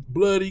mean,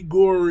 bloody,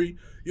 gory.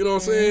 You know what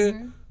I'm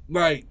saying?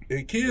 Like,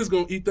 and kids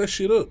gonna eat that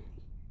shit up.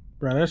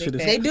 Bro, that shit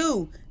is. They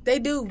do. They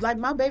do. Like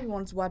my baby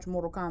wanted to watch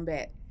Mortal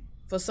Kombat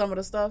for some of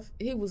the stuff.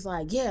 He was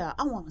like, "Yeah,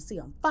 I want to see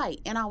him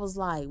fight," and I was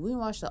like, "We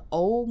watched the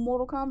old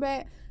Mortal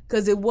Kombat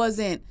because it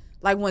wasn't."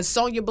 Like when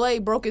Sonya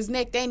Blade broke his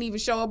neck, they didn't even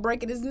show her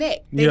breaking his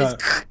neck. They Yeah.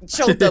 just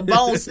showed the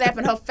bone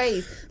snapping her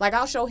face. Like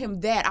I'll show him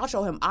that. I'll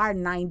show him our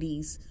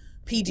 90s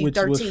PG-13. Which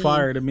was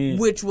fire to me.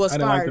 Which was I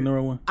didn't like fire. the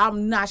newer one.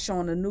 I'm not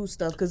showing the new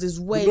stuff because it's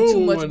way The new too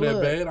one much wasn't blood.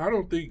 that bad. I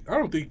don't think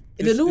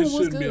The new one it was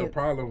shouldn't be a good.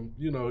 problem.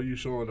 You know, you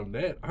showing them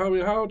that.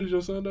 How old is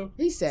your son though?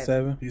 He said,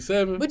 7. He's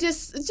 7. but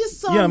just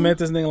some. Yeah, I met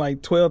this nigga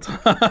like 12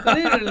 times.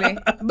 Literally.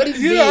 But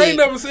he's Yeah, I big. ain't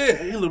never said,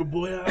 "Hey, little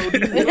boy, how old are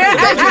you?"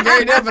 Thank you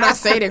very much, but I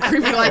say that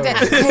creepy like that.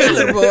 Hey,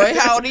 little boy,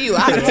 how old are you?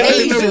 I'd have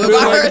tased never you if been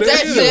I like heard that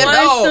that either. shit. Want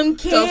Oh, some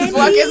the candy?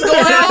 fuck is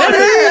going on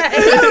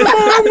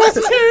here? What's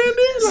the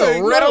candy? It's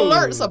a red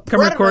alert. It's a Come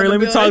here, predator Corey. in Let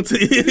the me talk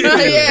building. to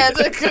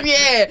you.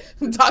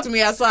 yeah. Talk to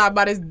me outside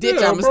by this ditch.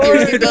 Yeah, I'm a bro.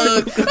 scaredy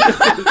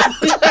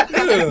dog.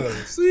 Yeah,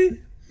 see,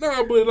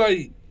 nah, but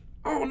like,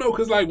 I don't know,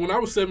 cause like when I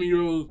was 7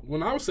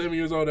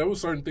 years old, there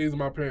was certain things that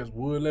my parents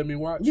would let me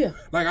watch. Yeah.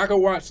 like I could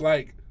watch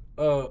like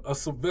a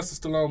Sylvester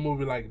Stallone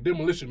movie like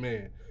Demolition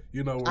Man.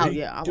 You know, where Oh, he,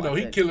 yeah, I you know, watched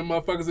he that. killing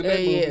motherfuckers in that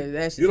movie. Yeah,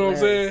 that shit's you know what I'm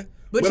hilarious. saying?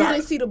 But you I-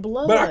 didn't see the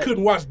blood. But I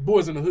couldn't watch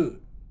Boys in the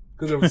Hood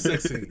because there was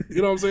sex scene. You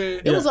know what I'm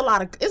saying? It was a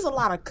lot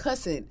of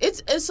cussing.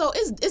 It's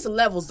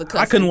levels to cussing.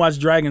 I couldn't watch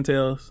Dragon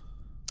Tales.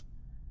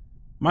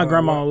 My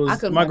grandma I was.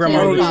 couldn't My watch I grandma don't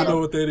Harry was. even Potter. know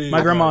what that is.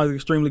 My grandma is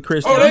extremely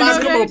Christian. Oh, they My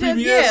used to come on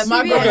grandma- PBS. yeah,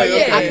 My grandma, Okay,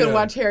 I yeah. couldn't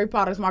watch Harry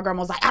Potter. My grandma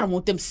was like, I don't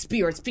want them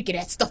spirits speaking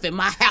that stuff in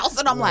my house,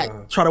 and I'm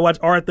like, Try to watch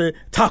Arthur.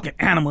 Talking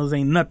animals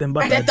ain't nothing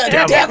but the the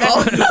devil. devil,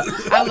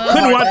 I love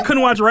Couldn't Arthur. watch.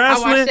 Couldn't watch I watch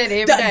wrestling. that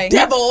every the day.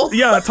 devil.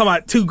 Yeah, talking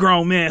about 2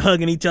 grown men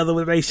hugging each other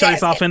with their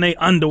shirts off and their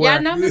underwear. Yeah,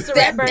 I know Mr.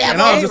 That Ratburn is devil.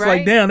 And I was gay, just right?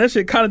 like, damn, that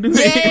shit kind of do me.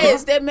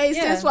 Yes, that made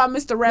Yeah. sense why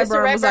Mr. Ratburn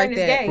Mr. was like Ratburn is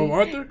that. gay. From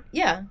Arthur?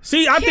 Yeah.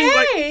 See, I think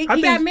like Yay, I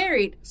he think got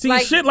married. See,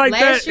 shit like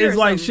that last year is or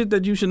like something. shit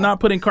that you should not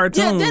put in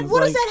cartoons. Yeah,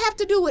 what does like, that have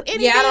to do with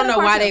anything? Yeah, I don't in know the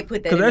why cartoon? they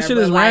put that 'Cause in that there, shit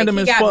but, is like, random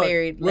he as got fuck.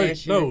 married Wait,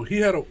 last year. no, he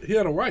had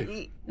a wife.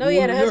 No, he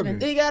had a When we were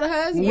husband. He got a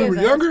husband. When we Yes, were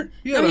a younger, husband.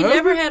 he had No, a he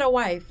husband. never had a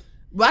wife.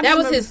 But I That just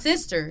was remember- his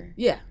sister.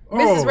 Yeah.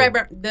 Mrs. Oh.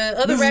 Ratburn. The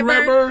other Mrs.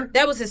 Ratburn, Ratburn?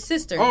 that was his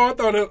sister. Oh, I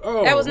thought that.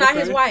 Oh, that was not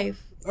his okay.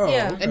 wife. Oh,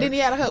 yeah. okay. And then he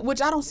had a husband,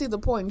 which I don't see the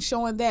point in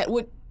showing that.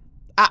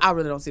 I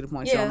really don't see the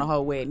point in Yeah. showing the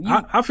whole wedding.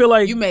 I feel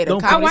like You made a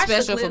don't- comedy watched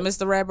the special for clip.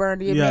 Mr. Ratburn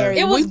to get Yeah. married.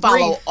 It was we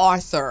follow brief.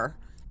 Arthur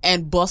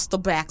and Buster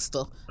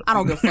Baxter. I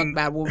don't give a fuck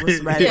about what was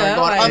going on,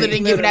 like, other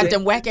than giving out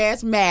them whack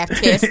ass math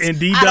tests. And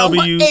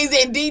DW.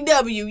 Is in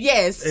DW,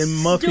 yes. And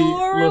Muffy,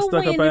 little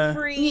stuck up ass.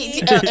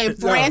 And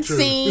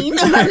Francine.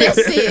 That's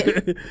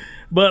it.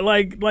 But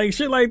like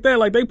shit like that,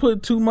 like they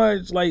put too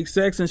much like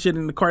sex and shit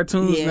in the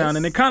cartoons now,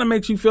 and it kind of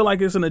makes you feel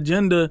like it's an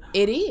agenda.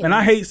 It is, and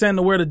I hate saying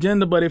the word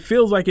agenda, but it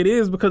feels like it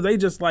is because they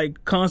just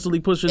like constantly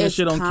pushing this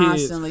shit on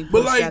kids.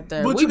 But like,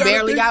 we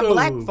barely got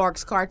black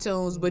folks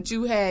cartoons, but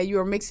you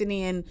were mixing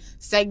in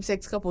same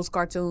sex couples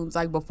cartoons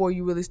like before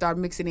you really started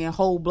mixing in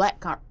whole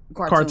black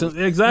cartoons.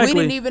 Exactly. We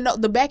didn't even know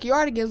the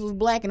Backyardigans was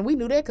black, and we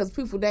knew that because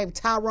people named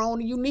Tyrone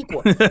and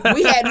Uniqua.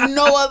 We had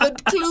no other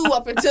clue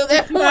up until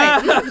that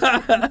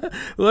point.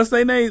 What's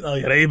their name? Oh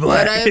yeah, they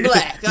black. Yeah, they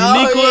black.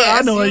 Uniqua,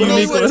 yes. I know a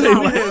Uniqua. Uniqua.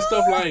 We had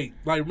stuff like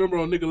remember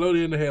on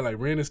Nickelodeon they had like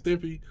Ren and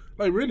Stimpy.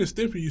 Like Ren and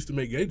Stimpy used to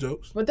make gay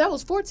jokes. But that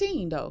was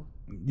 14 though.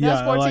 Yeah,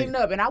 that was 14 and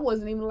up, and I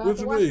wasn't even allowed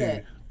to watch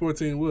that.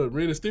 14 what?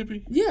 Ren and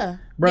Stimpy? Yeah,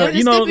 Bro,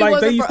 you know,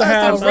 like they used to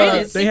have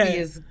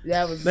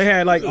they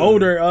had like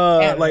older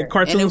like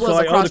cartoons and it was for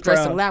like a older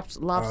cross-dressing crowd.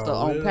 lobster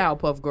on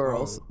Powerpuff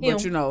Girls,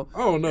 but you know, I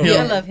don't know.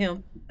 I love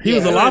him. He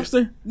was a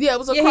lobster? Yeah, it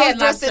was a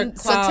cross-dressing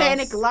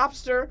satanic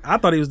lobster. I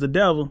thought he was the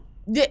devil.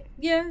 Yeah,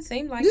 it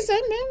seemed like the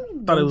same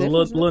man. I thought it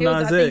was Lil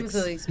Nas X. I think it was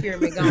an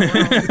experiment going on.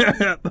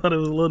 I thought it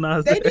was Lil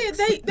Nas X. They did.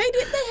 They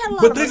had a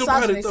lot but of think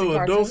about it though,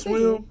 cartoons. Adult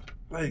Swim.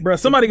 Like, bro,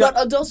 somebody got.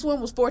 But Adult Swim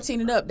was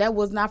 14 and up. That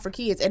was not for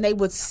kids, and they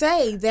would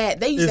say that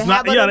they used It's to not-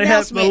 have an yeah, they had a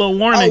announcement, little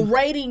warning. a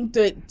rating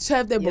to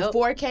have that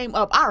before it came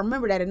up. I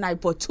remember that at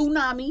night. But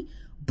Toonami,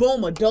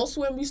 boom, Adult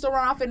Swim used to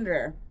run off in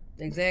there.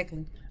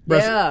 Exactly.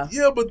 Yeah.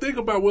 Yeah, but think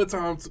about what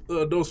time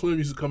Adult Swim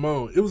used to come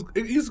on.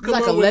 It used to come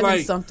Like on with 11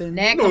 like something.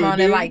 That come on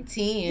at like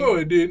 10. No,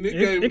 it didn't.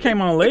 It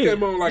came on late. It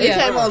came on like It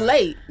came on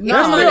late. It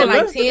come on still, at like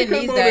that's- 10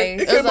 these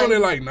days. It came on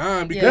at like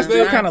 9 because That's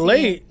still Yeah, kind of 9,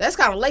 late. That's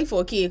kind of late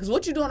for a kid. Because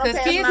what you doing up Because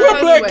past kids 9 are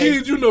what black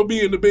anyway? kids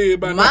be in the bed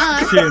by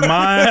Mine. Shit,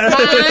 mine.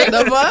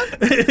 The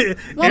fuck?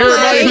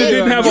 Everybody who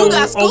didn't have You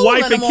got a school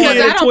wife in and the kid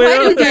morning. at I don't play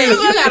 12. them games.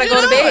 You gotta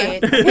go to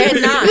bed at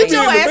 9. Get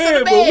your ass in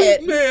the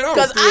bed. Man,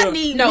 Because I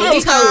need No, no he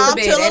goes to time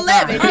bed till at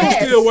 11. 9. I'm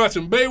Yes. still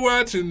watching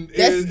Baywatch and TN.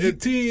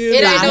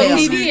 It ain't no Nah,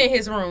 TV in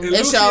his room. And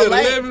It's Lucy your at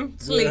late. 11.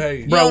 Sleep. Hey,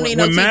 You Bro, don't need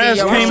no when TV in MASH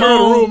your came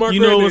room. on, you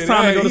know it was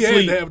time to go to He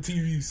sleep. had to have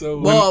TV, so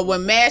Boy,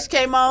 when MASH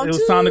came on, It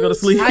was time to go to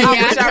sleep. I Yeah, I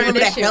wish I turned remember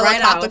that that shit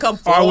right helicopter off. come Or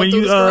falling when through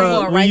you the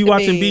screen. when right you to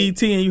watching bed.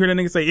 BET and you hear that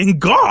nigga say "In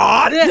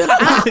God,"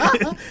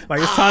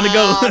 like it's time to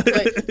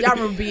go. Y'all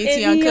remember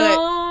BET Uncut?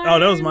 Oh,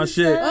 that was my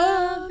shit.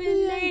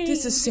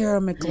 This is Sarah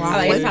Oh, it's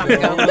McLachlan. time to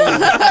go.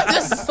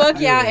 Just Fuck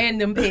y'all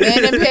and them pigs.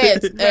 and them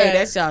pets. Hey,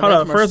 that's y'all. Hold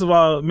that's up. my First of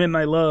all,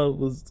 Midnight Love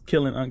was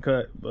killing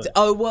Uncut. But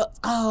Oh, it was.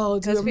 Oh,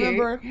 do you That's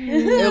remember?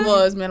 It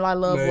was. Midnight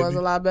Love Maybe. was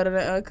a lot better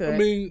than Uncut. I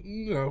mean,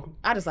 you know,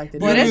 I just like the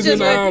Well, that's it's just in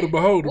the eye what- of the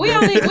beholder. We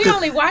bro.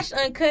 only watched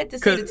Uncut to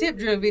see the tip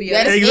drill video.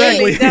 That is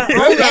Exactly. it. That's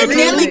not And true.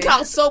 Nelly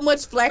caught so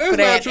much flack That's for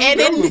not that. true. And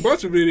There was a then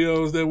bunch of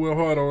videos that went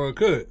hard on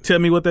Uncut. tell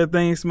me what that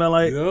thing smell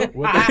like. Yep,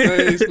 what that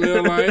thing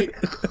smell like.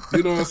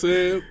 You know what I'm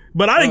saying?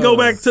 But I didn't go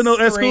back to no at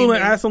school and Screaming.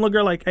 ask some little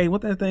girl like, "Hey,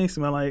 what that thing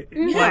smell like?"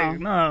 Like,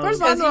 no. first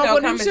of all, Because, no, you know, I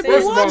wouldn't common should be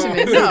sense. watching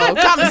it. No,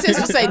 common sense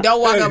would say,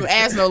 don't walk up and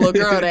ask no little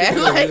girl that.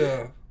 Like,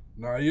 Yeah.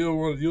 Nah, you don't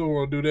want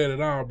to do that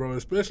at all, bro.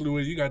 Especially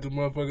when you got the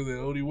motherfuckers at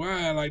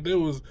ODY. Like, there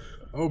was,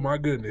 oh my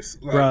goodness.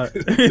 Like, Right.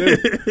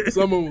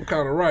 some of them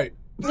kind of right.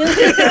 Nah,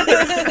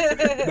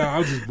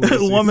 I'm just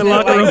bullshitting. Woman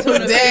locker room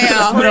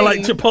damn. smell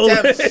like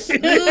Chipotle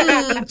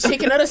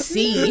Chicken of the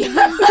sea.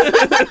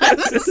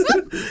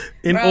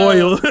 in Bro.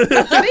 oil.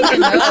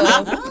 Speaking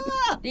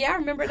of, do y'all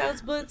remember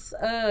those books?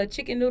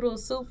 Chicken Noodle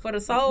Soup for the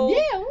Soul. Yeah.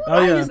 Oh,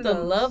 I yeah. used to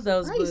love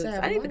those I used books. to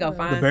have I need to go one of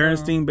find The some.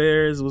 Berenstein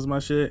Bears was my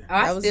shit.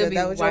 I That was still it. be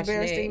That was your watching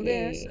Berenstein that.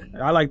 Bears?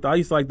 Yeah. I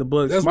used to like the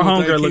books. That's My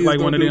one thing homegirl looked kids like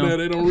don't one of do them. now.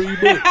 They don't read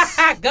books.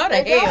 Go to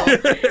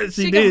hell.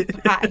 She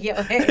did. Fire your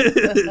ass.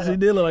 She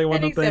did look like one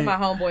And of he them said things.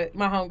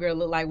 my homegirl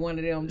looked like one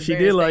of them. the She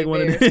did like Berenstain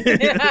one of Bears.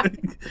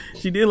 them.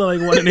 She did look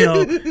like one of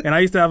them. And I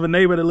used to have a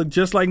neighbor that looked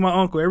just like my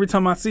uncle. Every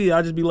time I see it,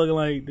 I just be looking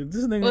like, "Did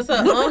this nigga?" What's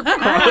up, Uncle?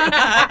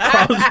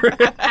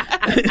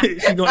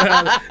 She gonna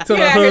have, tell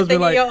You her out here husband thinking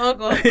like, your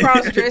uncle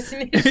cross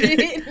dressing and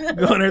shit.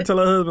 go in there and tell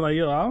her husband like,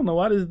 "Yo, I don't know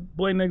why this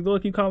boy next door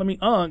keep calling me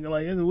Unc.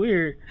 Like, it's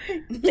weird."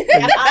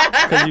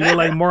 Because you look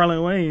like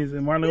Marlon Wayans,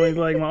 and Marlon Wayans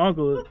look like my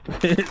uncle.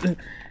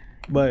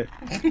 But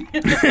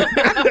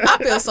I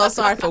feel so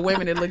sorry for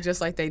women that look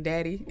just like their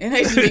daddy. And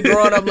they should be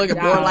growing up looking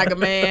more like a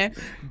man.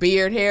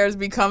 Beard hairs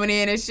be coming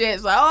in and shit.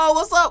 It's like, oh,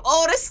 what's up,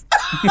 Otis?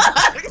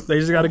 they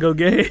just gotta go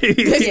gay.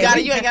 You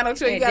ain't got no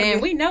choice. You gotta,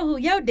 Damn, we know who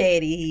your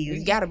daddy is.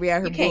 you gotta be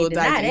out here You can't bull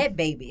deny dyking. that,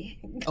 baby.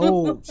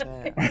 Oh,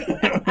 child.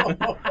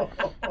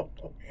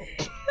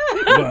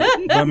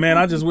 but man,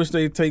 I just wish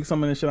they take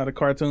some of this shit out of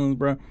cartoons,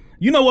 bro.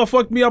 You know what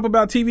fucked me up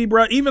about TV,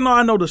 bro? Even though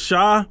I know The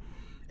Chi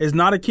is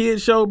not a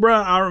kid show, bro,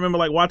 I remember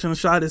like watching The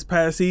Chi this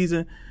past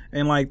season,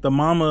 and like the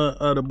mama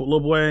of the little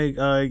boy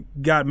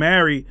got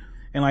married,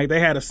 and like they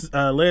had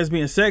a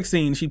lesbian sex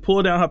scene. She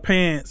pulled down her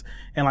pants,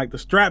 and like the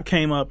strap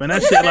came up, and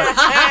that shit, like,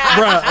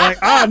 bro, like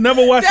I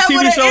never watched a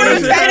TV show that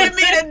shit.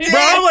 Me to Bro,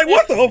 I'm like,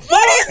 what the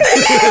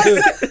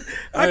fuck?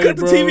 I cut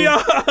the TV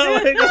off.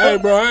 Hey,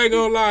 bro, I ain't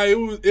gonna lie.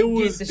 It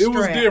was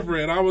strap.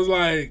 different. I was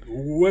like,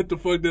 what the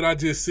fuck did I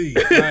just see?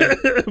 Like,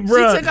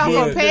 Bruh, She took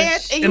off her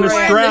pants and and you the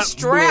wearing the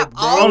strap, strap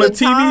all on the a TV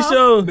time.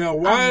 show. now,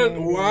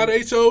 why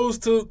they chose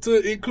to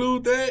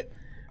include that?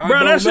 I Bro,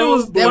 don't that shit know,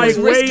 was but like was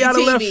risky way out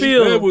of left TV.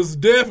 that field. was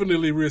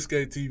definitely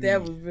risque TV.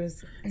 That was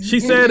risky. She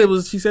said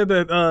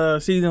that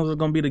season was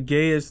gonna be the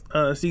gayest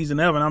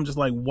season ever, and I'm just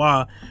like,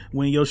 why?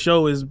 When your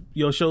show's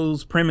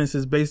premise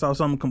is based off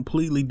something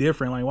completely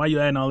different, like why you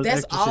adding all this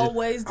That's extra shit?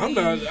 always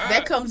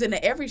that comes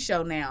into every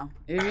show now.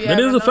 If you That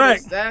ever is a noticed,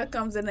 fact. That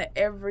comes into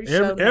every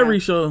show. Every now.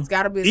 show. It's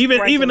got to be a even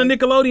the sprinkling.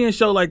 Nickelodeon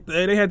show. Like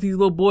they had these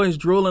little boys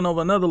drooling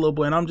over another little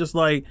boy, and I'm just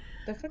like,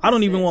 I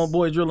don't even want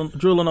boys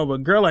drooling over a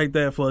girl like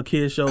that for a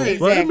kid show. Hey,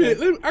 But-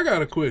 I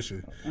got a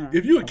question.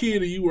 If you a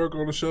kid and you work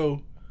on a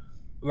show,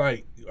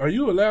 like, are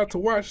you allowed to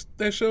watch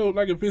that show?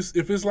 Like, if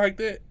it's like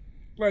that,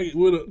 like,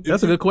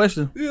 That's a good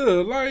question. Yeah,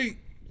 like,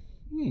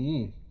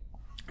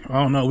 I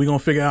don't know. We gonna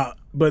figure out.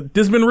 But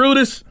this been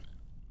Rudest.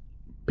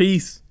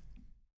 Peace.